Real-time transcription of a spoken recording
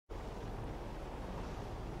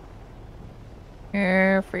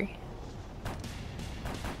You're free.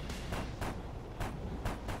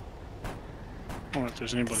 I don't know if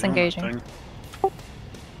there's anybody Disengaging. on that thing.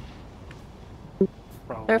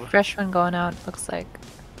 Probably. There's a fresh one going out, looks like.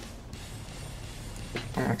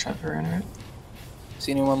 I'm gonna try to run it.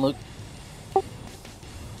 See anyone, Luke?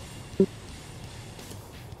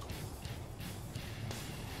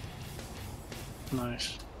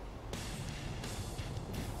 Nice.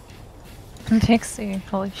 Pixie,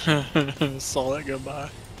 holy shit. Saw that go by.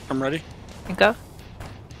 I'm ready. You go.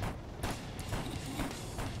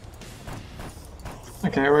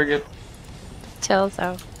 Okay, we're good. Tails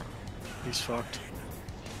out. He's fucked.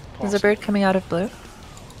 There's a bird coming out of blue.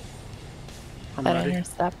 I'm That ready.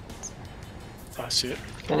 intercept. I see it.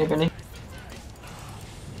 Benny.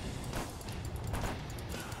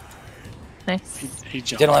 Nice. He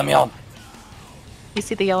jumped. Didn't let me on. You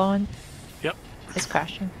see the yellow one? Yep. It's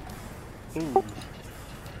crashing. Ooh.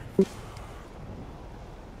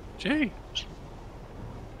 Jeez.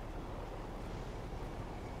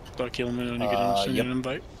 Do I kill him when you get on? Send Yep. an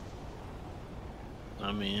invite.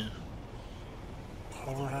 I'm in.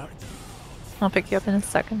 Alright. I'll pick you up in a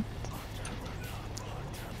second.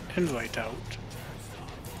 Invite out.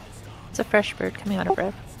 It's a fresh bird coming out of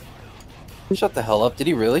red. Shut the hell up. Did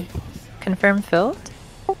he really? Confirm filled?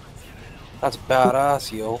 That's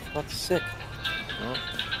badass, yo. That's sick. Oh.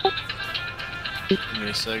 Give me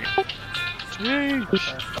a second. Jeez.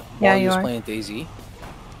 Yeah, While he you was are. playing DayZ.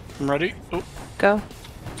 I'm ready. Oh, Go.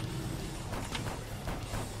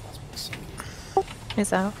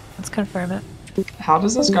 He's out. Let's confirm it. How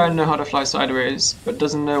does this guy know how to fly sideways, but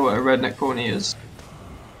doesn't know what a redneck pony is?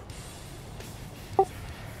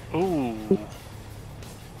 ooh.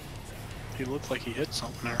 He looked like he hit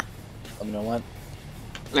something there. Let me know when.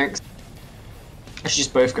 Thanks. I should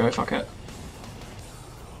just both go, fuck it.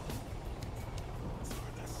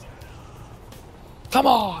 Come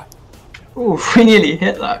on! Ooh, we nearly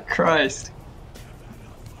hit that, Christ.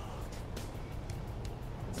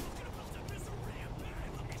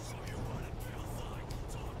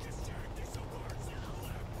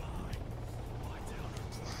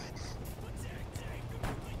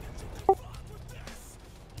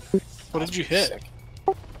 What did you hit? Sick.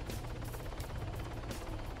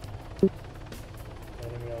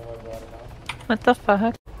 What the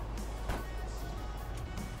fuck?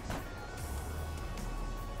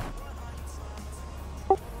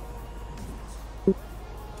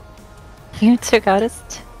 You took out his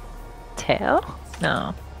tail?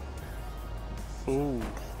 No. Ooh.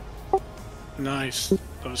 Nice.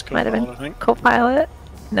 That was Might have co-pilot, I been think. co-pilot.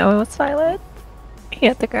 No, it was Violet. He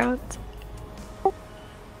hit the ground.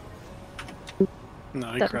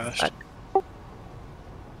 No, he That crashed. sucked.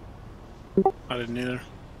 I didn't either.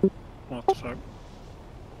 What the fuck?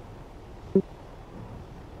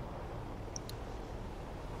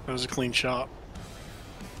 That was a clean shot.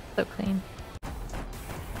 So clean.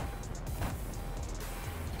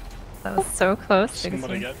 That was so close.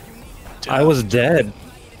 Somebody Dixie. got I was dead.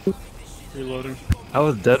 reloading. I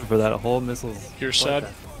was dead for that whole missiles. You're sad?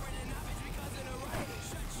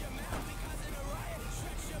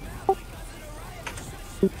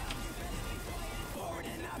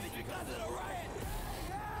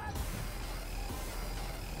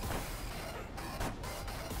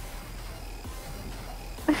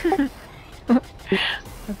 What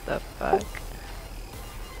the fuck?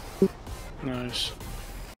 Nice.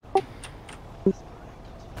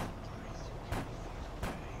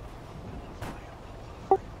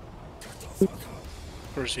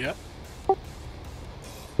 Where's he at?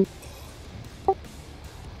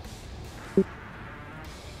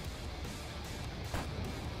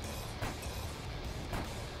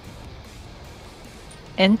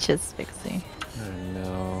 Inches, Pixie. Oh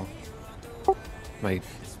no.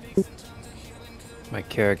 My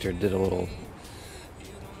character did a little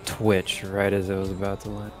twitch right as I was about to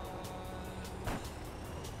land.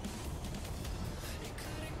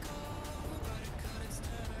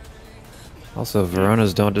 Also,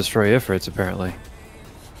 Veronas don't destroy Ifrits, apparently.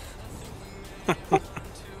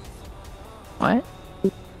 What?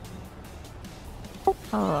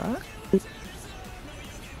 Oh,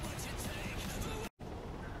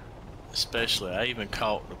 Especially, I even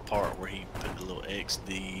caught the part where he put the little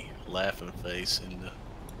XD laughing face in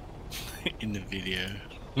the in the video.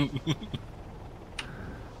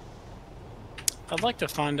 I'd like to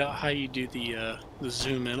find out how you do the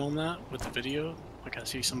zoom in on that with the video, like I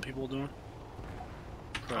see some people doing.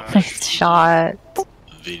 nice shot.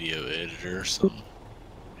 Video editor or something.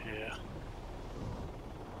 Yeah.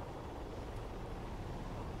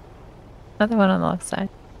 Another one on the left side.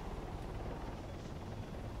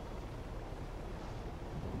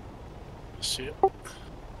 See it.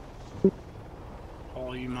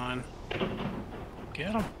 All you mine. Get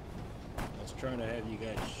him. I was trying to have you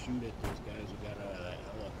guys shoot at those guys who got out of that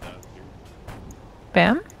helicopter.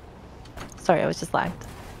 Bam? Sorry, I was just lagged.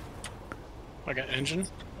 I got engine.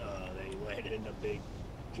 They landed in a big,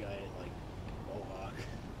 giant, like, mohawk.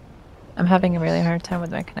 I'm having a really hard time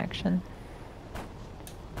with my connection.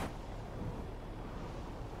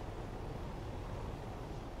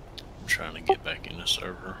 I'm trying to get back in the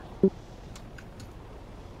server.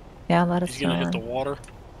 Yeah, let us He's gonna know. hit the water.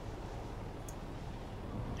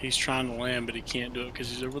 He's trying to land, but he can't do it because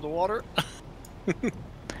he's over the water.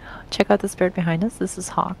 Check out this bird behind us. This is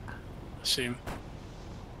Hawk. I see him.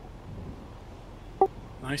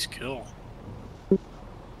 Nice kill.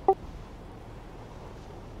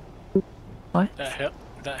 What?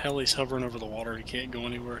 That heli's hovering over the water. He can't go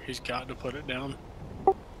anywhere. He's got to put it down.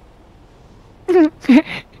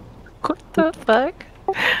 What the fuck?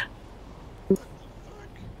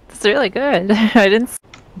 It's really good. I didn't.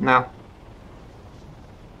 No. I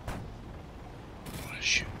wanna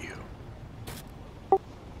shoot you.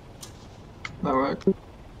 That worked.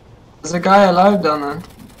 There's a guy alive down there.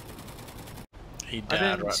 He I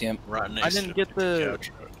died didn't see him. right next I to didn't get the. cow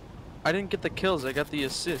truck. I didn't get the kills. I got the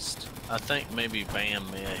assist. I think maybe Bam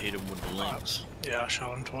may have hit him with the links. Yeah, I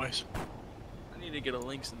shot him twice. I need to get a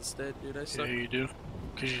Lynx instead, dude. I Yeah, suck. you do.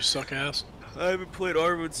 Because you suck ass. I haven't played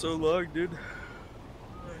Armwood so long, dude.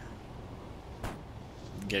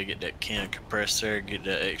 You gotta get that can compressed there, get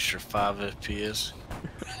that extra 5 FPS.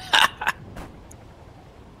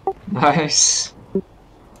 Nice.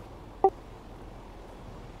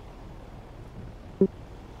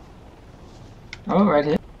 Oh, right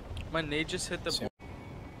here. My nade just hit the.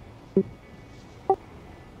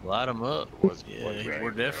 Light him up. Yeah,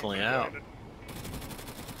 we're definitely out.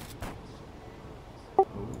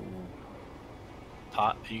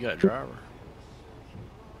 Pot, you got driver.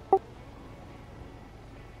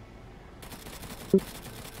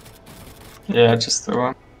 Yeah, just the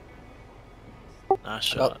one. Nice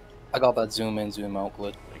shot. I got that zoom in, zoom out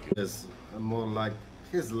glitch. Is more like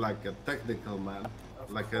he's like a technical man,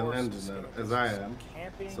 like an engineer, as I am.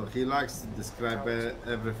 So he likes to describe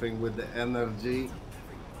everything with the energy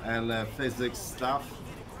and physics stuff.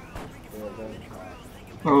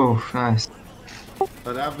 Oh, nice.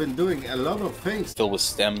 But I've been doing a lot of things. Filled with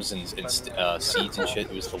stems and seeds and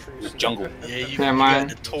shit. It was jungle. Yeah, you Yeah, got mine.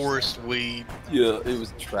 the tourist weed. Yeah, it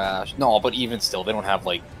was trash. No, but even still, they don't have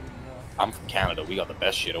like. I'm from Canada. We got the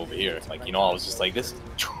best shit over here. Like, you know, I was just like, this is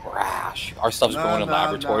trash. Our stuff's growing in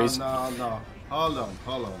laboratories. No. Hold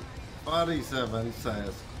on. 47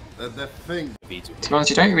 says that the thing. To be honest,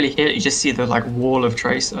 you don't really hear it, you just see the like wall of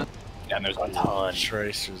tracer. Yeah, and there's a ton.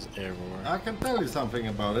 Tracers everywhere. I can tell you something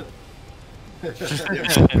about it.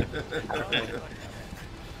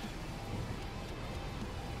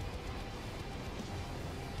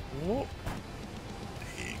 Whoa.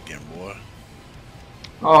 Hey, again, boy.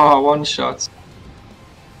 Oh, one shot.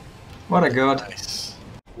 What a god. Nice.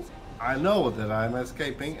 I know that I'm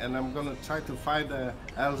escaping, and I'm gonna try to find a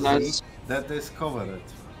LZ Nice. that is covered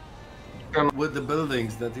Um, with the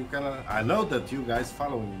buildings that you can. I know that you guys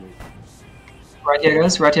following me. Right here,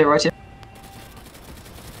 guys. Right here, right here.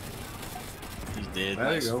 He's dead. There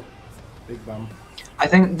Nice. you go, big bum. I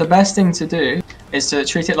think the best thing to do is to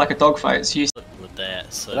treat it like a dogfight. So you With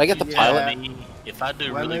that, so Did I get the if you pilot? tell me- If I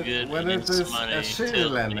do When really it, good, when and then it is somebody a shitty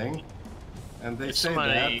tells landing, me, and they if say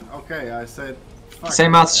somebody- that, okay, I said. Fuck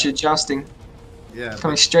same it, altitude jousting. Yeah,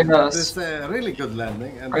 Coming straight at us. This a really good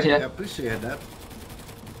landing, and Right I here. appreciate that.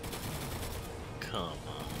 come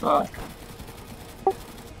on. Fuck.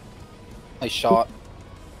 Nice shot.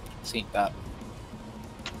 See that.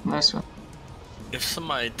 Nice one. If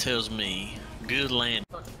somebody tells me good land,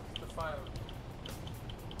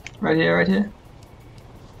 Right here, right here.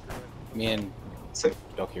 Me and So,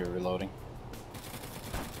 Ducky are reloading.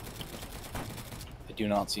 I do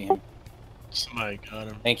not see him. somebody got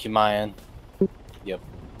him. Thank you, Mayan. Yep.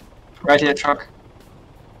 right here, truck.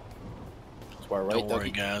 That's where right, Don't worry,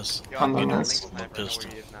 Ducky. guys. On the Get him nest. with my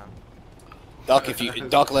pistol. Duck, if you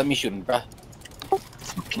Duck, let me shoot him, bruh.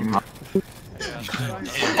 Fucking mu-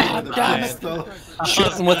 God The damn it. pistol.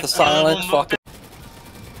 Shoot him with the silent fucking.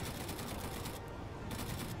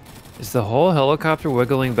 Is the whole helicopter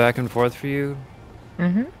wiggling back and forth for you,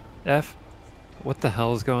 Mm-hmm. F? What the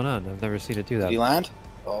hell is going on? I've never seen it do Did that. he land?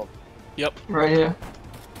 Oh, Yep. Right here.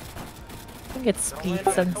 I think it's speed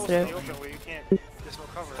sensitive.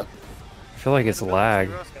 I feel like it's lag.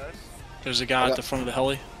 There's a guy at the front of the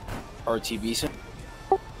heli. RTB.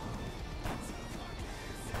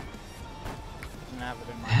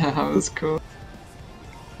 That was cool.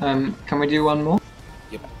 Can we do one more?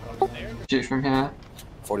 Yep. Shoot from here.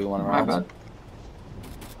 41 My rounds.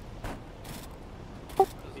 bad.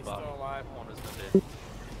 He's still alive. One is dead.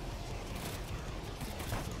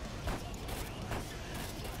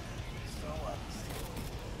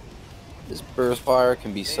 This burst fire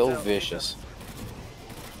can be so vicious.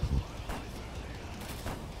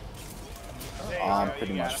 I'm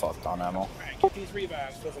pretty much fucked on ammo. Get these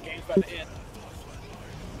revives because the game's about to end.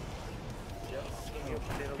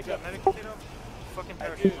 Pick up medic potato. Fucking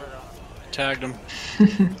parachute right on. Tagged him.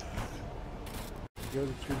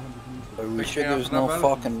 Are we sure there's no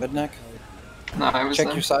fucking redneck? No, I was Check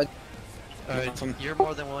there. your side. You're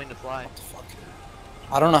more than willing to fly. What the fuck?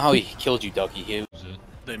 I don't know how he killed you, Ducky. He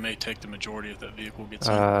They may take the majority if that vehicle gets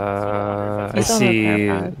in. I He's on see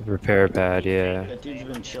repair pad. repair pad, yeah. That dude's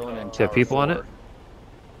been chilling in Do you have people on it?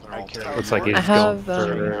 They're all Looks like he's I have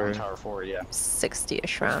going for... Tower 4, yeah.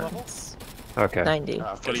 60-ish rounds. Okay. 90.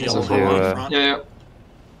 Got a For yellow do, hole in uh, front. Yeah,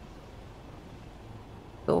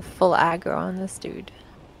 Go full aggro on this dude.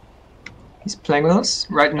 he's playing with us.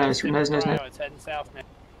 Right nose, nose, nose, nose. It's heading south now.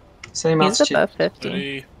 Same He's altitude. above 50.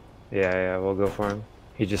 Ready? Yeah, we'll go for him.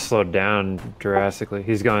 He just slowed down drastically.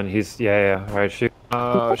 He's gone. Yeah. Alright, shoot.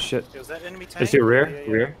 Oh, shit. Was that enemy tank? Is your rear?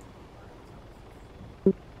 Yeah. Rear?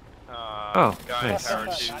 Oh, Guy in nice. power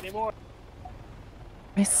Not two. anymore.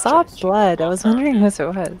 I saw blood. I was wondering who it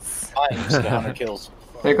was. mine just got 100 kills.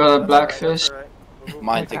 They got a blackfish.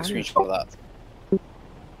 Mine takes a screenshot of that.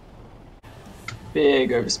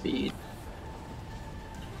 Big overspeed.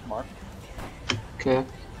 Mark. Clear.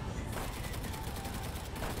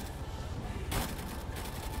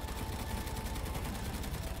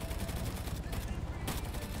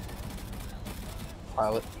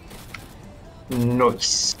 Pilot.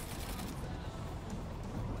 Nice.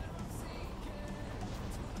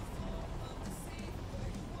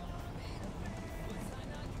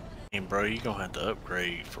 Hey, bro, you gonna have to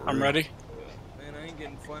upgrade for I'm real. ready. Man, I ain't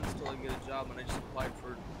getting funds till I get a job, and I just applied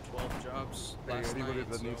for 12 jobs last night.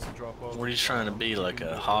 What are you trying to be, like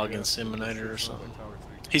a hog inseminator or something?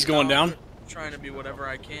 He's going down. I'm trying to be whatever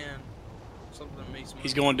I can. Something that makes money.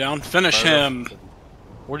 He's going down. Finish him.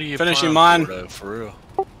 What are you Finishing applying mine. for, though, for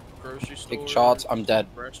real? Grocery stores, Big shots, I'm dead.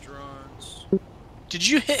 restaurants. Did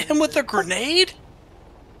you hit him with a grenade?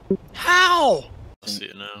 How? I see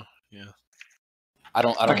it now. Yeah. I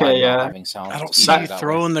don't Okay, mind yeah. not having sound. I don't Easy see you that way.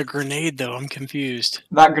 throwing the grenade though. I'm confused.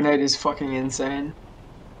 That grenade is fucking insane.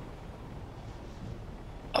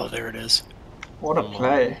 Oh, there it is. What a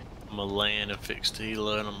play. I'm gonna land and fix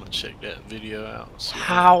Tila, and I'm gonna check that video out. And see what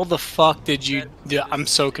How the fuck did you? I'm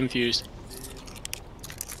so confused.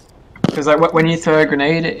 Because like when you throw a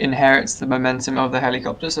grenade, it inherits the momentum of the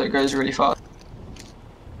helicopter, so it goes really fast.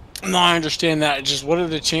 No, I understand that. Just what are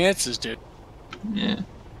the chances, dude? Yeah.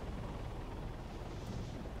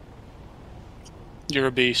 You're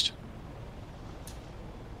a beast.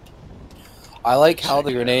 I like how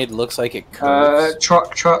the grenade looks like it curves.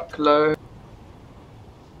 Truck, low.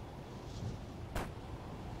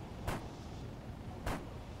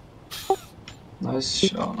 Nice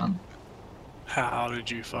shot, man. How did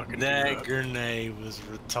you fucking do That that? grenade was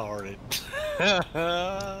retarded.